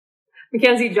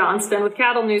Mackenzie Johnston with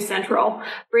Cattle News Central,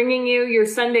 bringing you your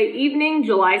Sunday evening,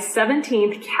 July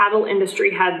 17th cattle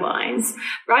industry headlines.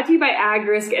 Brought to you by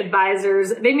AgRisk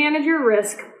Advisors. They manage your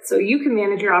risk so you can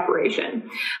manage your operation.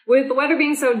 With the weather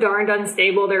being so darned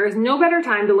unstable, there is no better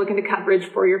time to look into coverage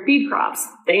for your feed crops.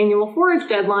 The annual forage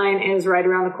deadline is right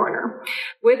around the corner.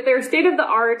 With their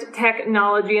state-of-the-art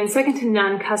technology and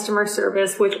second-to-none customer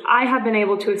service, which I have been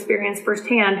able to experience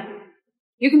firsthand,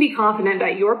 you can be confident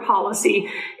that your policy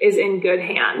is in good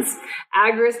hands.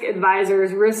 AgRisk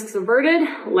Advisors, risks averted,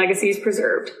 legacies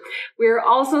preserved. We are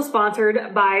also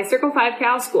sponsored by Circle 5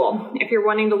 Cow School. If you're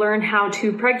wanting to learn how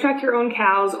to preg check your own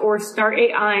cows or start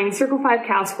AIing, Circle 5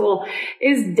 Cow School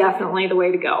is definitely the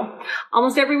way to go.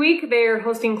 Almost every week, they are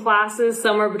hosting classes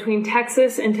somewhere between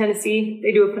Texas and Tennessee.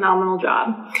 They do a phenomenal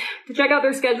job. To check out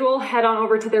their schedule, head on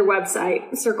over to their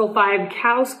website,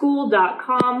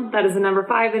 circle5cowschool.com. That is the number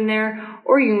 5 in there.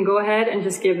 Or you can go ahead and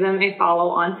just give them a follow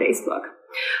on Facebook.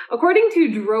 According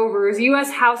to Drovers, U.S.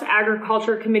 House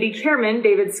Agriculture Committee Chairman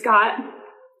David Scott,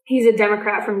 he's a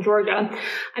Democrat from Georgia,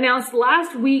 announced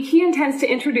last week he intends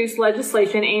to introduce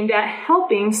legislation aimed at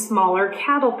helping smaller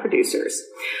cattle producers.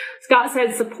 Scott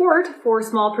said support for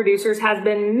small producers has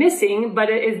been missing, but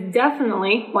it is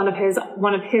definitely one of his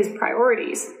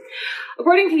priorities.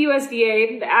 According to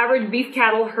USDA, the average beef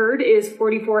cattle herd is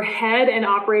 44 head, and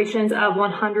operations of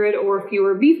 100 or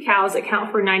fewer beef cows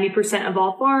account for 90% of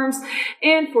all farms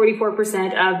and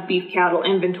 44% of beef cattle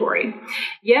inventory.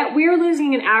 Yet we are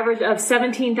losing an average of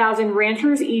 17,000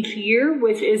 ranchers each year,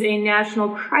 which is a national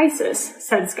crisis,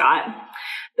 said Scott.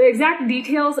 The exact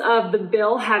details of the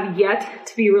bill have yet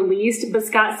to be released, but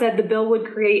Scott said the bill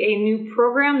would create a new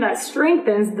program that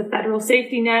strengthens the federal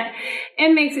safety net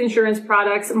and makes insurance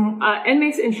products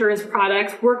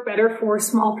work better for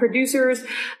small producers,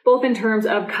 both in terms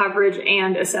of coverage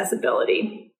and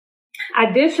accessibility.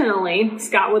 Additionally,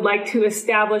 Scott would like to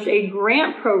establish a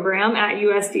grant program at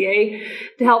USDA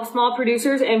to help small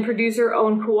producers and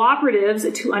producer-owned cooperatives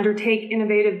to undertake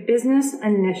innovative business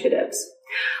initiatives.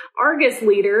 Argus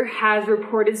Leader has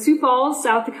reported Sioux Falls,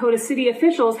 South Dakota city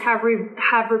officials have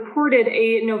reported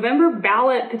a November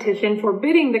ballot petition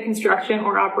forbidding the construction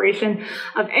or operation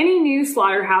of any new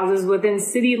slaughterhouses within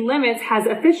city limits has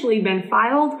officially been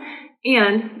filed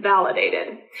and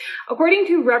validated. According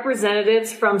to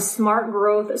representatives from Smart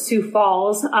Growth Sioux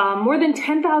Falls, more than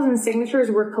 10,000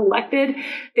 signatures were collected.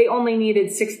 They only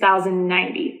needed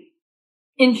 6,090.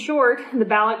 In short, the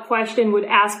ballot question would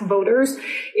ask voters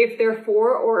if they're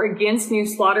for or against new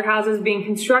slaughterhouses being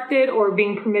constructed or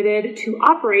being permitted to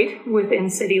operate within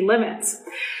city limits.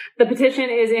 The petition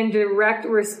is in direct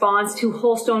response to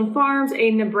Holstone Farms,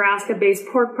 a Nebraska-based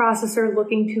pork processor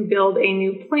looking to build a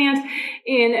new plant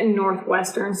in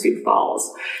northwestern Sioux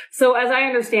Falls. So as I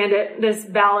understand it, this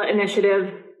ballot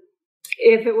initiative,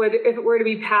 if it were to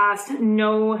be passed,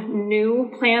 no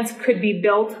new plants could be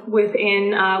built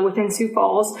within Sioux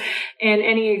Falls, and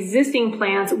any existing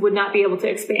plants would not be able to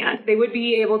expand. They would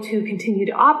be able to continue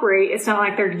to operate. It's not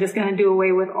like they're just going to do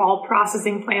away with all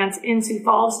processing plants in Sioux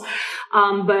Falls,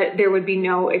 but there would be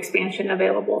no expansion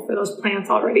available for those plants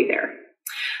already there.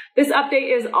 This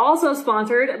update is also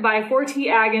sponsored by 4T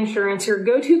Ag Insurance, your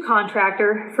go-to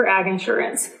contractor for ag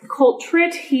insurance. Colt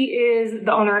Tritt, he is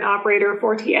the owner and operator of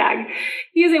 4T Ag.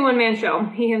 He is a one-man show.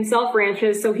 He himself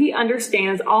ranches, so he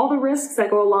understands all the risks that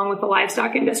go along with the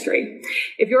livestock industry.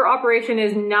 If your operation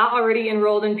is not already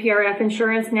enrolled in PRF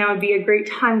insurance, now would be a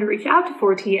great time to reach out to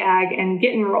 4T Ag and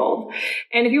get enrolled.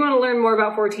 And if you want to learn more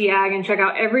about 4T Ag and check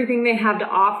out everything they have to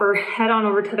offer, head on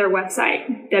over to their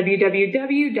website,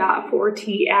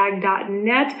 www.4tag.net.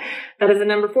 That is the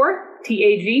number 4,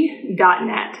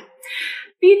 TAG.net.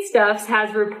 Feedstuffs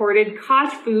has reported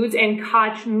Koch Foods and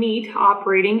Koch Meat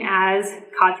operating as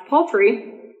Koch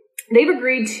Poultry. They've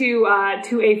agreed to a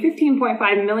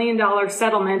 $15.5 million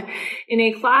settlement in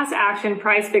a class action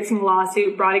price fixing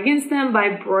lawsuit brought against them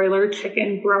by broiler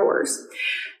chicken growers.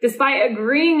 Despite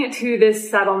agreeing to this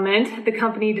settlement, the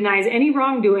company denies any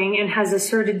wrongdoing and has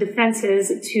asserted defenses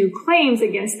to claims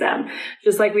against them,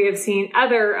 just like we have seen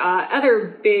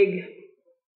other big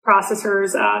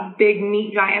processors, big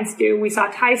meat giants do. We saw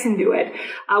Tyson do it.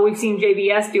 We've seen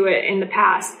JBS do it in the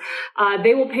past.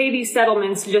 They will pay these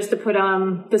settlements just to put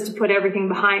everything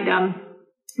behind them,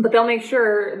 but they'll make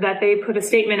sure that they put a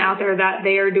statement out there that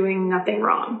they are doing nothing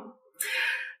wrong.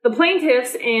 The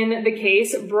plaintiffs in the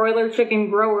case, broiler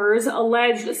chicken growers,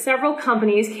 alleged several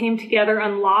companies came together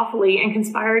unlawfully and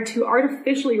conspired to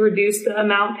artificially reduce the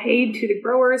amount paid to the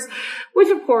growers, which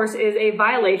of course is a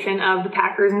violation of the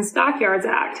Packers and Stockyards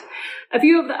Act. A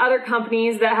few of the other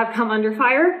companies that have come under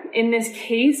fire in this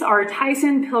case are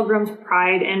Tyson, Pilgrim's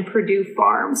Pride, and Purdue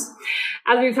Farms.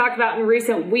 As we've talked about in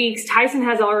recent weeks, Tyson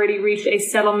has already reached a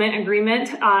settlement agreement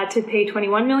to pay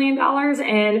 $21 million,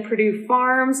 and Purdue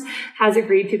Farms has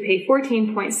agreed to pay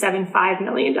 $14.75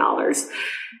 million.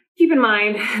 Keep in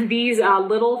mind, these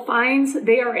little fines,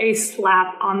 they are a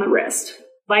slap on the wrist.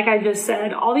 Like I just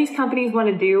said, all these companies want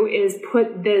to do is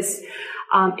put this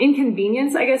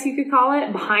inconvenience, I guess you could call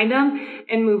it, behind them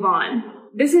and move on.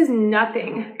 This is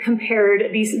nothing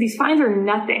compared, these fines are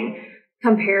nothing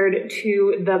compared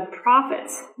to the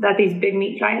profits that these big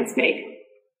meat giants make.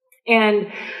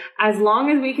 And as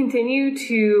long as we continue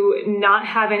to not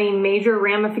have any major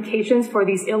ramifications for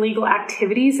these illegal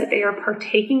activities that they are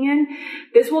partaking in,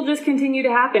 this will just continue to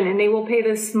happen, and they will pay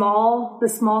this small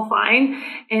fine,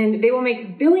 and they will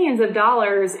make billions of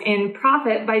dollars in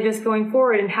profit by just going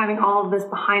forward and having all of this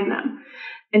behind them.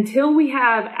 Until we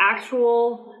have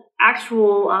actual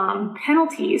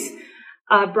penalties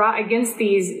brought against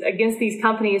these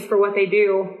companies for what they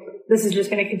do, this is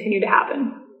just going to continue to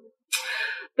happen.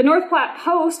 The North Platte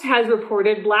Post has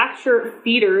reported Black Shirt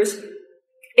Feeders,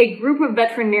 a group of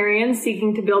veterinarians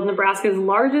seeking to build Nebraska's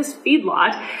largest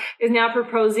feedlot, is now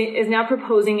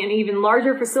proposing an even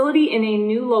larger facility in a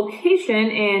new location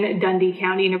in Dundee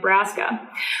County, Nebraska.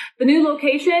 The new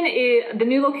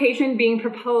location being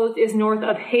proposed is north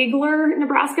of Hagler,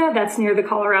 Nebraska. That's near the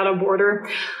Colorado border.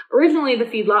 Originally, the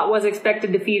feedlot was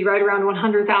expected to feed right around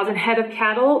 100,000 head of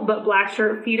cattle, but Black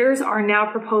Shirt Feeders are now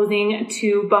proposing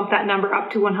to bump that number up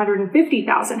to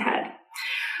 150,000 head.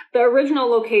 The original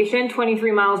location,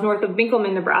 23 miles north of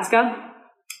Binkelman, Nebraska,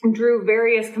 drew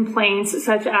various complaints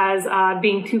such as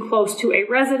being too close to a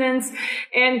residence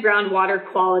and groundwater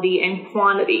quality and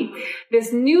quantity.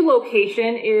 This new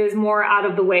location is more out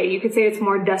of the way. You could say it's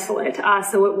more desolate,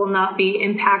 so it will not be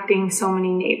impacting so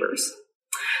many neighbors.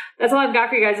 That's all I've got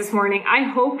for you guys this morning. I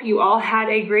hope you all had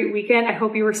a great weekend. I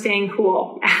hope you were staying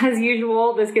cool. As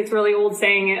usual, this gets really old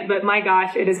saying it, but my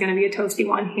gosh, it is going to be a toasty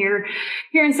one here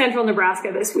in central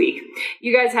Nebraska this week.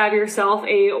 You guys have yourself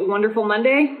a wonderful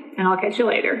Monday, and I'll catch you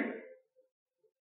later.